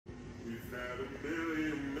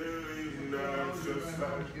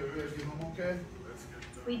Okay.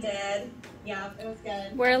 We did. Yeah, it was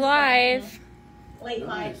good. We're live. Late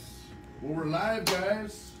Nice. Well, we're live,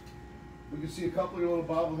 guys. We can see a couple of little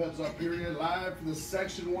bobbleheads up here. Live for the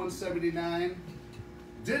Section 179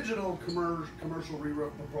 digital commercial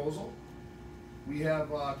re-roof proposal. We have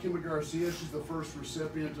Kimba Garcia. She's the first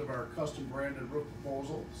recipient of our custom branded roof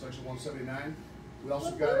proposal, Section 179. We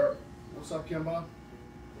also got her. What's up, Kimba?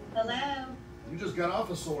 Hello. You just got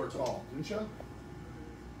off a solar call, didn't you?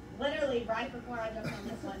 Literally right before I jumped on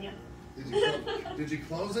this one, yeah. Did you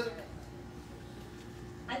close it?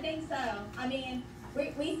 I think so. I mean,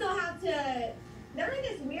 we still have to. They're in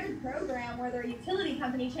this weird program where their utility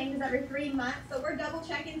company changes every 3 months, so we're double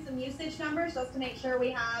checking some usage numbers just to make sure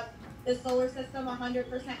we have the solar system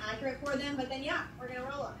 100% accurate for them. But then, yeah, we're gonna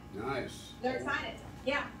roll on it. Nice. They're excited.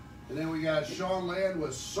 Yeah. And then we got Sean Land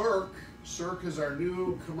with 𝐃𝐈𝐃. 𝐃𝐈𝐃 is our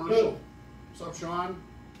new commercial. What's up, Sean?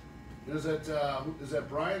 Is that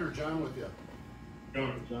Brian or John with you?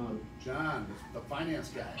 John, the finance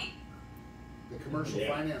guy, the commercial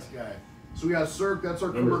finance guy. So we got 𝐃𝐈𝐃. That's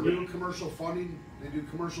our new commercial funding. They do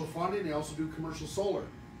commercial funding. They also do commercial solar.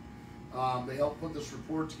 They helped put this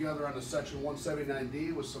report together on the Section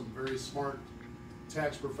 179D with some very smart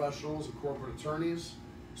tax professionals and corporate attorneys.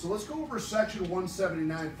 So let's go over Section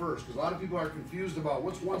 179 first, because a lot of people are confused about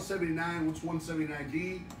what's 179, what's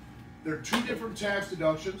 179D. They're two different tax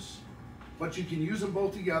deductions, but you can use them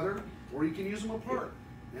both together or you can use them apart.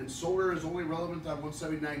 And solar is only relevant on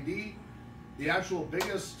 179D. The actual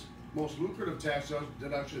biggest, most lucrative tax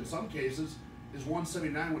deduction in some cases is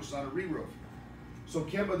 179, which is on a re-roof. So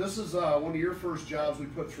Kimba, this is one of your first jobs we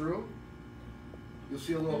put through. You'll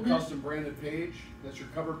see a little custom branded page. That's your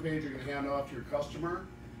cover page you're going to hand off to your customer.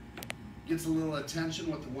 Gets a little attention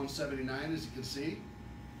with the 179, as you can see.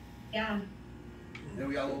 Yeah. Then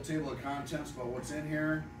we got a little table of contents about what's in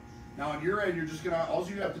here. Now on your end, you're just gonna, all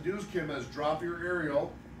you have to do is, Kimba, is drop your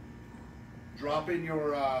aerial, drop in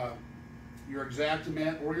your exact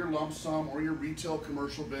amount or your lump sum or your retail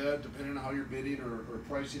commercial bid, depending on how you're bidding or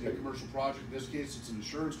pricing a commercial project. In this case, it's an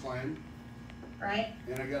insurance claim. Right.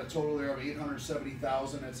 And I got a total there of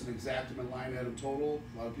 $870,000. That's an exactament line item total.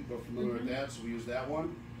 A lot of people are familiar with that, so we use that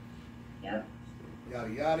one. Yep.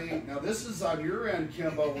 Yada yada. Now this is on your end,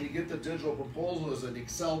 Kimba, when you get the digital proposal, is an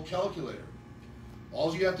Excel calculator.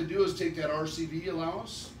 All you have to do is take that RCV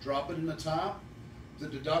allowance, drop it in the top. The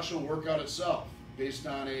deduction will work out itself based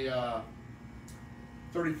on a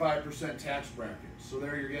 35% tax bracket. So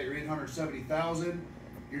there you get your $870,000.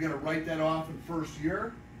 You're going to write that off in first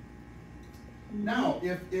year. Now,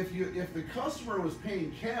 if the customer was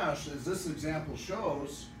paying cash, as this example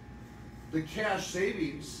shows, the cash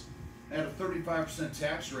savings at a 35%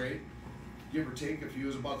 tax rate, give or take a few,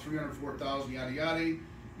 is about $304,000, yada yada.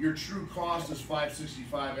 Your true cost is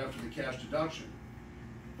 $565 after the cash deduction.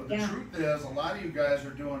 But the truth is, a lot of you guys are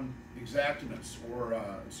doing exactments or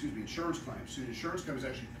insurance claims. So the insurance company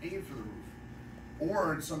is actually paying for the roof.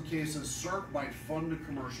 Or in some cases, 𝐃𝐈𝐃 might fund a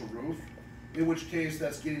commercial roof, in which case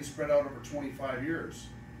that's getting spread out over 25 years.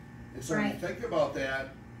 And so when you think about that,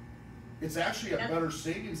 it's actually a better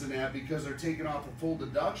savings than that because they're taking off a full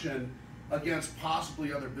deduction against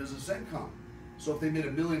possibly other business income. So if they made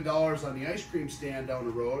 $1 million on the ice cream stand down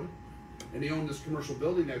the road and they owned this commercial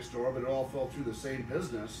building next door, but it all fell through the same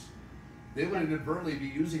business, they would inadvertently be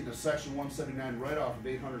using the Section 179 write-off of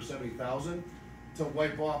 $870,000 to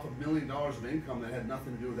wipe off $1 million of income that had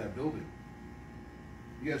nothing to do with that building.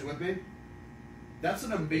 You guys with me? That's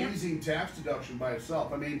an amazing tax deduction by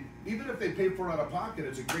itself. I mean, even if they pay for it out of pocket,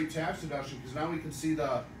 it's a great tax deduction because now we can see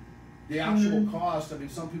the actual cost. I mean,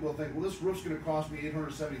 some people think, well, this roof's going to cost me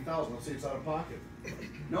 $870,000. Let's say it's out of pocket.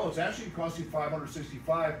 No, it's actually costing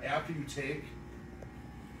 $565 after you take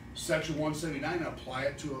Section 179 and apply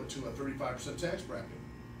it to a 35% tax bracket.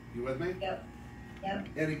 You with me? Yep. Yep.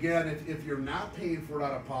 And again, if you're not paying for it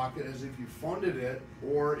out of pocket, as if you funded it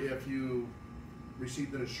or if you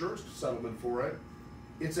received an insurance settlement for it,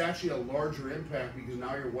 it's actually a larger impact because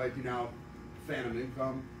now you're wiping out phantom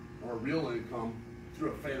income or real income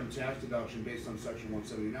through a phantom tax deduction based on Section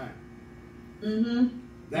 179.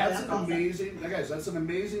 That's an amazing, guys, that's an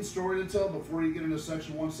amazing story to tell before you get into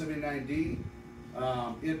Section 179D.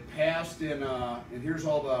 It passed in, and here's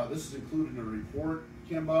all this is included in a report,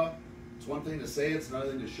 Kimba. It's one thing to say, it's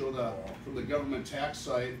another thing to show from the government tax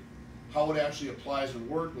site how it actually applies and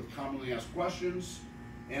works with commonly asked questions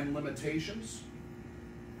and limitations,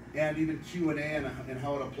 and even Q&A and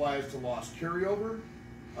how it applies to loss carryover.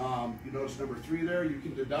 You notice number 3 there, you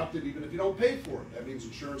can deduct it even if you don't pay for it. That means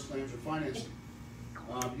insurance claims or financing.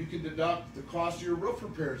 You can deduct the cost of your roof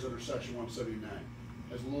repairs under Section 179.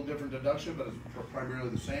 has a little different deduction, but it's primarily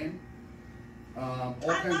the same. I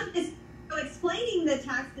love this. So explaining the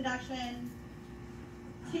tax deduction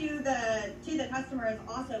to the customer is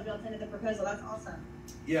also built into the proposal. That's awesome.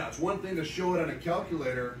 Yeah, it's one thing to show it on a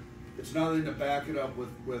calculator. It's another thing to back it up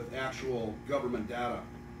with actual government data.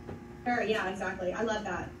 Sure, yeah, exactly. I love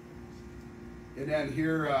that. And then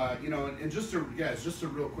here, you know, and just a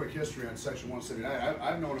real quick history on Section 179.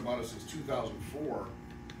 I've known about it since 2004.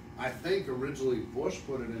 I think originally Bush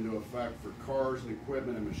put it into effect for cars and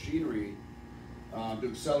equipment and machinery to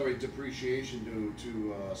accelerate depreciation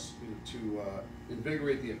to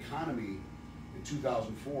invigorate the economy in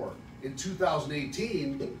 2004. In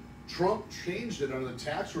 2018, Trump changed it under the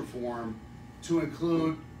tax reform to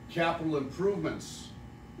include capital improvements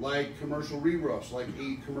like commercial re-roofs, like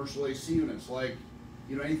commercial AC units, like,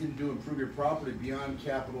 you know, anything to do to improve your property beyond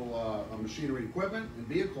capital machinery, equipment, and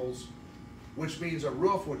vehicles, which means a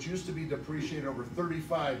roof, which used to be depreciated over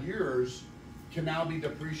 35 years, can now be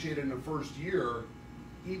depreciated in the first year,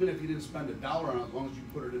 even if you didn't spend $1 on it, as long as you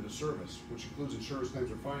put it into service, which includes insurance claims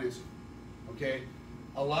or financing. Okay,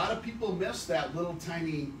 a lot of people missed that little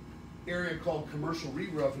tiny area called commercial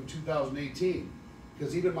re-roof in 2018,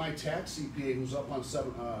 because even my tax CPA, who's up on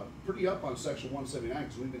pretty up on Section 179,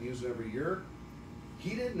 because we've been using it every year,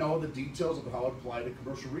 he didn't know the details of how it applied to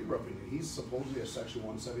commercial re-roofing. He's supposedly a Section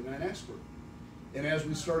 179 expert. And as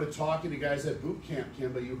we started talking to guys at boot camp,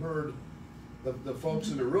 Kimba, you heard the folks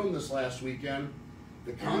in the room this last weekend.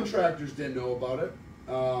 The contractors didn't know about it,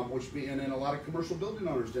 and then a lot of commercial building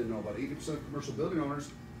owners didn't know about it. 80% of commercial building owners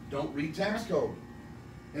don't read tax code.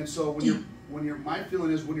 And so my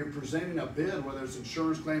feeling is when you're presenting a bid, whether it's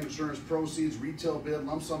insurance claim, insurance proceeds, retail bid,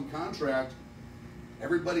 lump sum contract,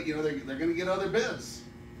 everybody, you know, they're going to get other bids.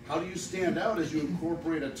 How do you stand out as you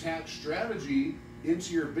incorporate a tax strategy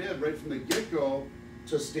into your bid right from the get-go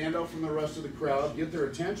to stand out from the rest of the crowd, get their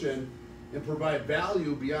attention, and provide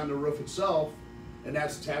value beyond the roof itself? And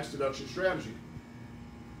that's tax deduction strategy.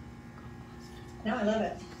 No, I love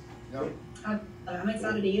it. Yep. I'm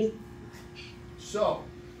excited to use it. So,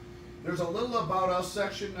 there's a little about us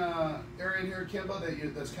section area in here,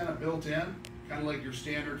 Kimba, that's kind of built in, kind of like your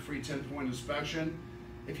standard free 10-point inspection.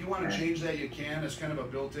 If you want to change that, you can. It's kind of a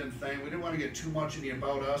built-in thing. We didn't want to get too much in the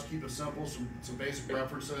about us. Keep it simple, some basic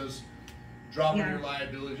references, dropping your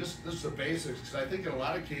liability, just the basics, because I think in a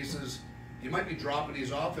lot of cases, you might be dropping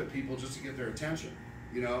these off at people just to get their attention,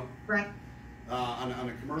 you know? Right. On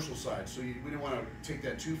the commercial side. So we didn't want to take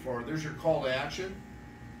that too far. There's your call to action.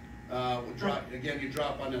 Again, you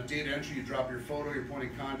drop on the data entry, you drop your photo, your point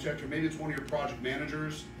of contact, or maybe it's one of your project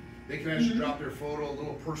managers. They can actually drop their photo, a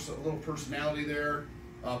little personality there,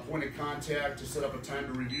 point of contact to set up a time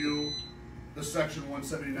to review the Section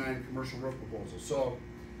 179 commercial roof proposal. So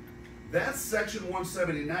that's Section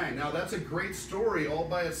 179. Now that's a great story all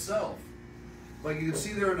by itself. Like you can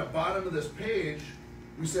see there in the bottom of this page,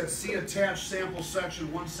 we said see attached sample Section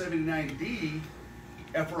 179D,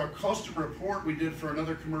 and for a custom report we did for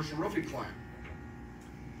another commercial roofing client.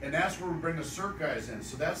 And that's where we bring the CERT guys in.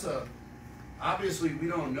 So that's obviously we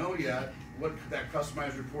don't know yet what that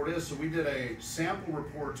customized report is, so we did a sample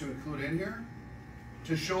report to include in here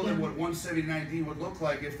to show them what 179D would look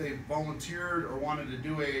like if they volunteered or wanted to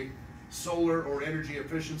do a solar or energy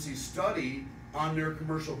efficiency study on their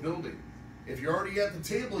commercial building. If you're already at the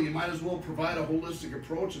table, you might as well provide a holistic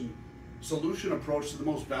approach and solution approach to the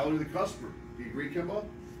most value to the customer. Do you agree, Kimba?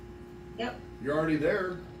 Yep. You're already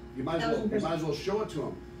there. You might as well show it to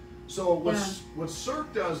them. So what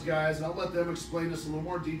CERT does, guys, and I'll let them explain this in a little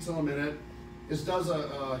more detail in a minute, is does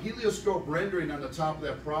a helioscope rendering on the top of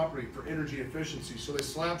that property for energy efficiency. So they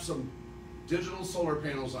slap some digital solar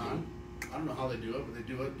panels on. I don't know how they do it, but they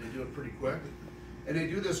do it. They do it pretty quick. And they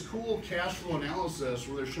do this cool cash flow analysis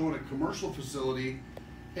where they're showing a commercial facility,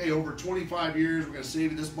 hey, over 25 years, we're going to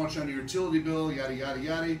save you this much on your utility bill, yada, yada,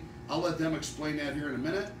 yada. I'll let them explain that here in a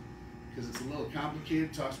minute because it's a little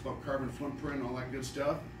complicated. It talks about carbon footprint and all that good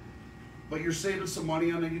stuff. But you're saving some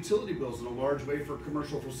money on the utility bills in a large way for a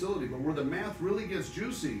commercial facility. But where the math really gets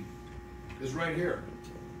juicy is right here.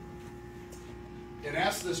 And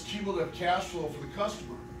that's this cumulative cash flow for the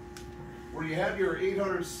customer, where you have your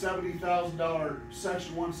 $870,000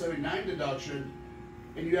 Section 179 deduction,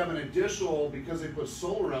 and you have an additional because they put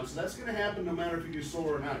solar on. So that's going to happen no matter if you do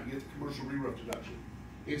solar or not. You get the commercial re-roof deduction,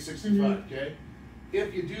 $865. Okay.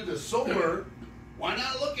 If you do the solar, why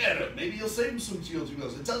not look at it? Maybe you'll save them some CO2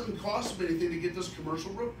 bills. It doesn't cost them anything to get this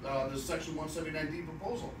commercial roof, this Section 179D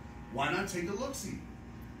proposal. Why not take a look-see?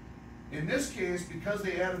 In this case, because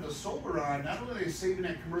they added the solar on, not only are they saving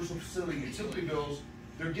that commercial facility utility bills,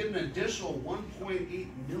 they're getting an additional $1.8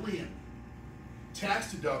 million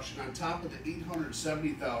tax deduction on top of the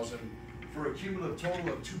 $870,000 for a cumulative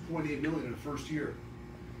total of $2.8 million in the first year.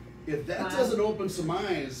 If that doesn't open some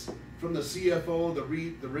eyes from the CFO, the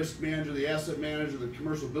REIT, the risk manager, the asset manager, the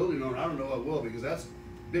commercial building owner, I don't know what will, because that's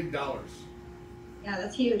big dollars. Yeah,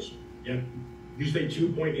 that's huge. Yeah. You say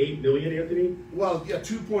 2.8 million, Anthony? Well, yeah,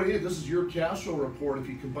 2.8. This is your cash flow report. If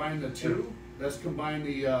you combine the two, that's combine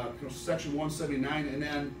the section 179, and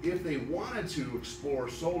then if they wanted to explore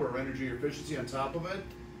solar energy efficiency on top of it,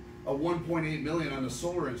 a 1.8 million on the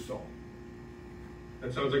solar install.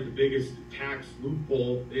 That sounds like the biggest tax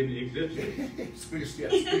loophole in existence. It's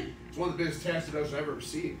one of the biggest tax deductions I've ever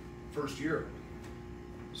seen, first year.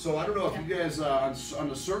 So I don't know if you guys on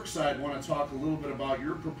the CERC side want to talk a little bit about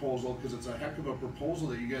your proposal, because it's a heck of a proposal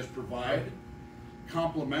that you guys provide,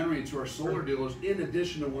 complementary to our solar dealers, in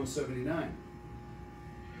addition to 179.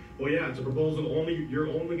 Well, yeah, it's a proposal you're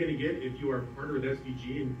only going to get if you are partnered with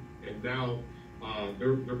SVG, and now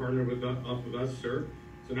they're partnered up with us, sir.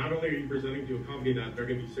 So not only are you presenting to a company that they're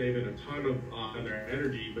going to be saving a ton of their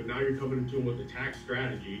energy, but now you're coming to them with a tax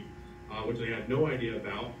strategy, which they had no idea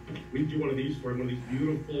about. We do one of these for them, one of these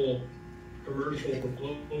beautiful commercial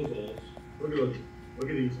proposals. Look at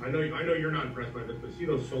these. I know you're not impressed by this, but see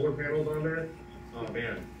those solar panels on there? Oh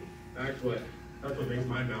man, that's what makes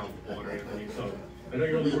my mouth water, Anthony. So I know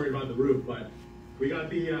you're only worried about the roof, but we got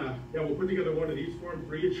the we'll put together one of these for them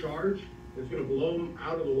free of charge. It's going to blow them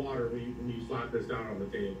out of the water when you slap this down on the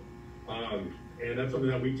table. And that's something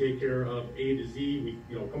that we take care of A to Z.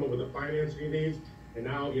 We come up with the financing needs. And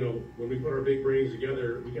now, when we put our big brains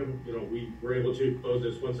together, we're able to close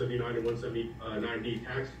this 179 and 179D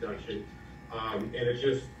tax deduction. And it's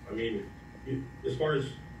just, as far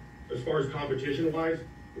as competition-wise,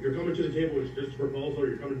 if you're coming to the table with just a proposal, or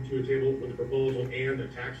you're coming to a table with a proposal and a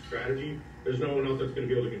tax strategy, there's no one else that's going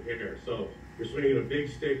to be able to compare. So you're swinging a big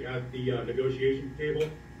stick at the negotiation table.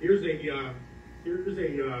 Here's a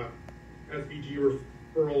SVG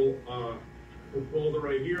referral proposal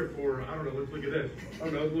right here for, I don't know, let's look at this. I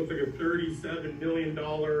don't know, it looks like a $37 million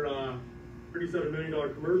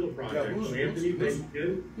commercial project. Yeah,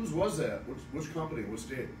 whose was that? Which company? What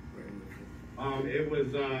state? It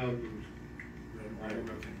was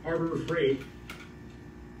Harbor Freight.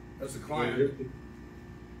 That's the client.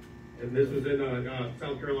 And this was in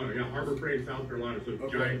South Carolina. Yeah, Harbor Freight, South Carolina. So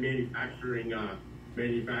giant manufacturing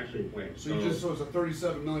plant. So it's a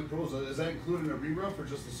 $37 million proposal. Is that including a re-roof or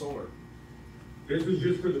just the solar? This was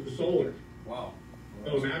just for the solar. Wow.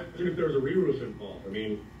 So imagine if there was a re-roof involved.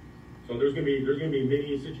 So there's gonna be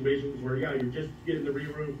many situations where you're just getting the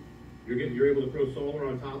re-roof, you're able to throw solar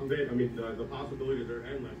on top of it. The possibilities are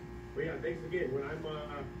endless. But yeah, thanks again. When I'm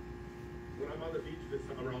on the beach this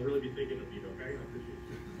summer, I'll really be thinking of you. Okay, I appreciate it.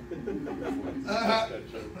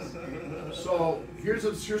 So here's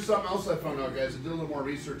something else I found out, guys. I did a little more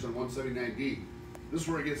research on 179D. This is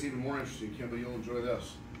where it gets even more interesting, Kimba. You'll enjoy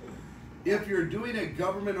this. If you're doing a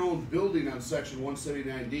government-owned building on Section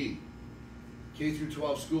 179D, K through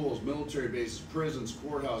 12 schools, military bases, prisons,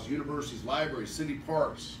 courthouse, universities, libraries, city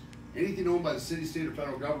parks, anything owned by the city, state, or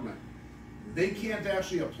federal government, they can't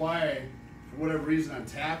actually apply, for whatever reason, on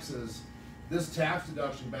taxes, this tax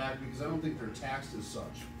deduction back, because I don't think they're taxed as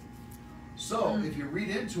such. So, if you read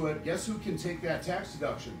into it, guess who can take that tax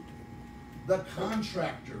deduction? The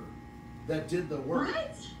contractor that did the work.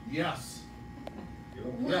 What? Yes.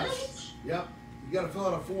 What? Yes. Yep. You got to fill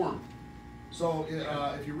out a form. So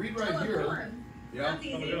if you read right here, yeah.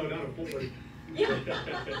 No, not a form. Yeah.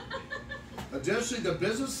 Additionally, the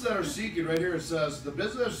businesses that are seeking, right here it says, the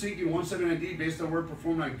business that are seeking 179D based on work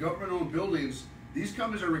performed on government-owned buildings, these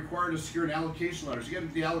companies are required to secure an allocation letter. So you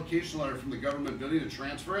get the allocation letter from the government building to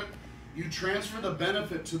transfer it. You transfer the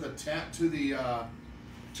benefit to the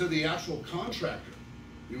actual contractor.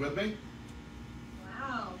 You with me?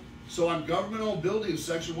 Wow. So on government-owned buildings,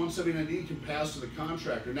 Section 179D can pass to the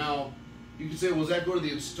contractor. Now, you can say, well, does that go to the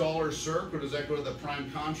installer CERC, or does that go to the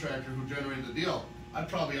prime contractor who generated the deal? I'd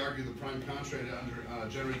probably argue the prime contractor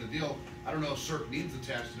generated the deal. I don't know if CERC needs the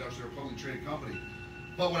tax deduction or a publicly traded company.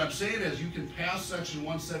 But what I'm saying is you can pass Section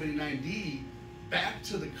 179D back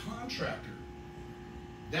to the contractor.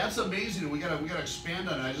 That's amazing. We gotta expand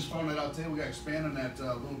on it. I just found that out today. We gotta expand on that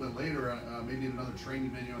a little bit later, maybe in another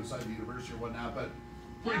training video inside the university or whatnot. But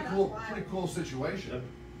pretty cool situation.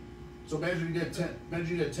 So imagine you did 10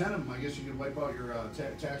 of them. I guess you could wipe out your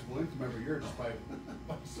taxable income every year just by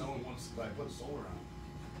selling by putting solar on.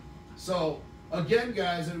 So again,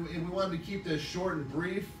 guys, and we wanted to keep this short and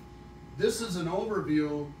brief. This is an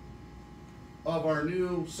overview of our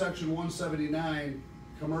new Section 179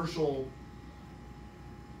 commercial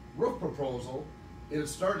roof proposal.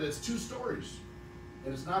 It's 2 stories.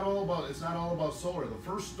 And it's not all about solar. The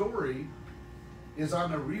first story is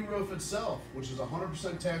on the re-roof itself, which is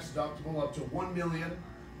 100% tax deductible up to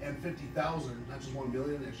 $1,050,000. Not just 1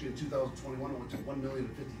 million. Actually, in 2021, it went to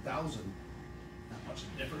 1,050,000. Not much of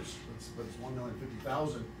a difference, but it's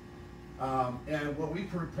 1,050,000. And what we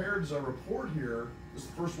prepared as a report here. This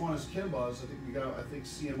the first one is Kimba's. I think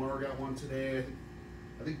CMR got one today.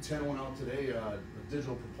 I think 10 went out today. The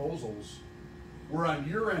digital proposals. We're on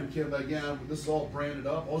your end, Kimba. Again, this is all branded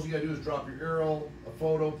up. All you gotta do is drop your arrow, a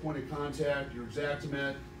photo, point of contact, your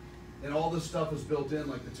exactament, and all this stuff is built in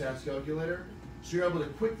like the tax calculator. So you're able to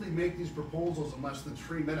quickly make these proposals in less than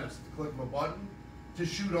 3 minutes at the click of a button to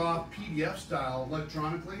shoot off PDF style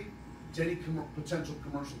electronically to any potential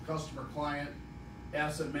commercial customer, client,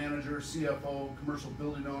 asset manager, CFO, commercial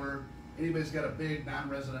building owner, anybody's got a big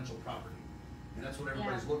non-residential property. And that's what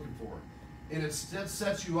everybody's looking for. And it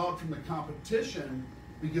sets you out from the competition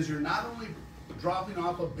because you're not only dropping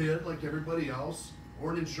off a bid like everybody else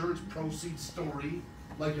or an insurance proceeds story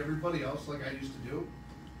like everybody else, like I used to do.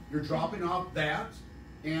 You're dropping off that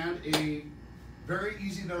and a very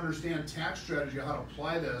easy to understand tax strategy of how to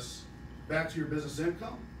apply this back to your business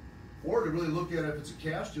income, or to really look at if it's a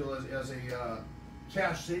cash deal as a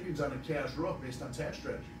cash savings on a cash roof based on tax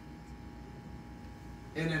strategy.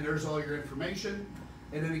 And then there's all your information.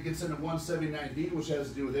 And then it gets into 179D, which has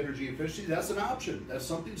to do with energy efficiency. That's an option. That's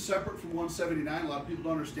something separate from 179. A lot of people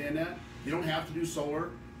don't understand that. You don't have to do solar.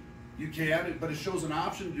 You can, but it shows an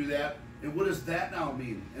option to do that. And what does that now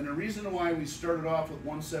mean? And the reason why we started off with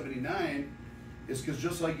 179 is because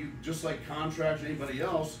just like contracts or anybody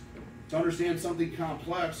else, to understand something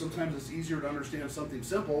complex, sometimes it's easier to understand something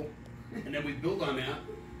simple, and then we build on that.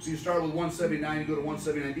 So you start with 179, you go to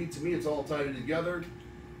 179D. To me, it's all tied in together.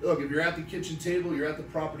 Look, if you're at the kitchen table, you're at the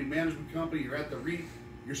property management company, you're at the REIT,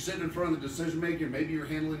 you're sitting in front of the decision maker, maybe you're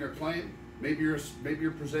handling their claim, maybe you're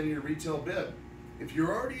presenting a retail bid. If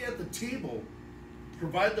you're already at the table,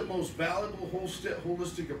 provide the most valuable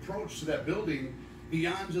holistic approach to that building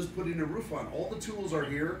beyond just putting a roof on. All the tools are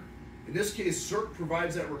here. In this case, CERC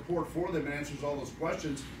provides that report for them and answers all those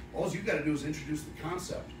questions. All you got to do is introduce the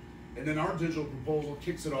concept. And then our digital proposal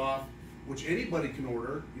kicks it off, which anybody can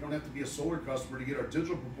order. You don't have to be a solar customer to get our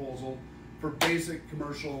digital proposal for basic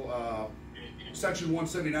commercial Section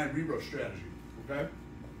 179 re-roof strategy. Okay?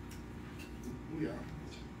 Booyah.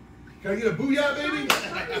 Can I get a booyah, baby?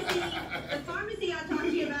 The pharmacy I talked to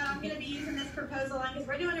you about, I'm going to be using this proposal on because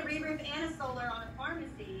we're doing a re-roof and a solar on a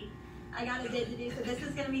pharmacy. I got a bid to do, so this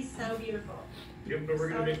is going to be so beautiful. Yep, but we're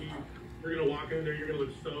going to walk in there, you're going to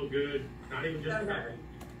look so good. Not even just that.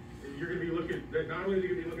 You're going to be looking, not only are you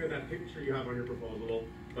going to be looking at that picture you have on your proposal,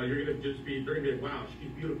 but you're going to just be, they're going to be like, wow,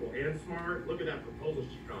 she's beautiful and smart. Look at that proposal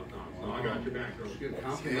she dropped off. So I got your back, girl. She's getting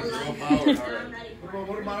confident.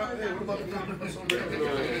 What about the confidence over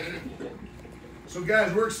there? So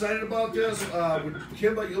guys, we're excited about this.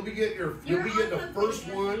 Kimba, you'll be getting the first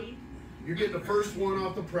one. You're getting the first one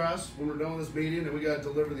off the press when we're done with this meeting, and we got to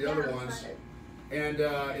deliver the other ones. And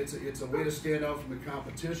it's a way to stand out from the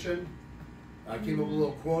competition. I came up with a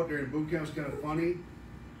little quote during boot camp. It's kind of funny.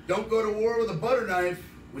 Don't go to war with a butter knife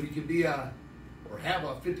when you can be or have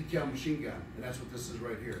a 50 cal machine gun, and that's what this is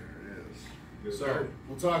right here. There it is. Yes, So sir.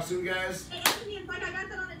 we'll talk soon, guys. Hey, Anthony, it's like I got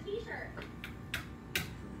that on a t-shirt.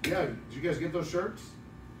 Yeah, did you guys get those shirts?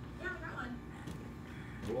 Yeah, I got one.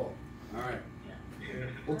 Cool. All right. Yeah.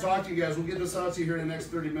 We'll talk to you guys. We'll get this out to you here in the next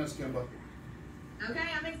 30 minutes, Kimba. Okay,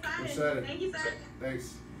 I'm excited. We're excited. Thank you, sir.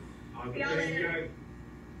 Thanks. Awesome. See y'all Thank you, later. guys.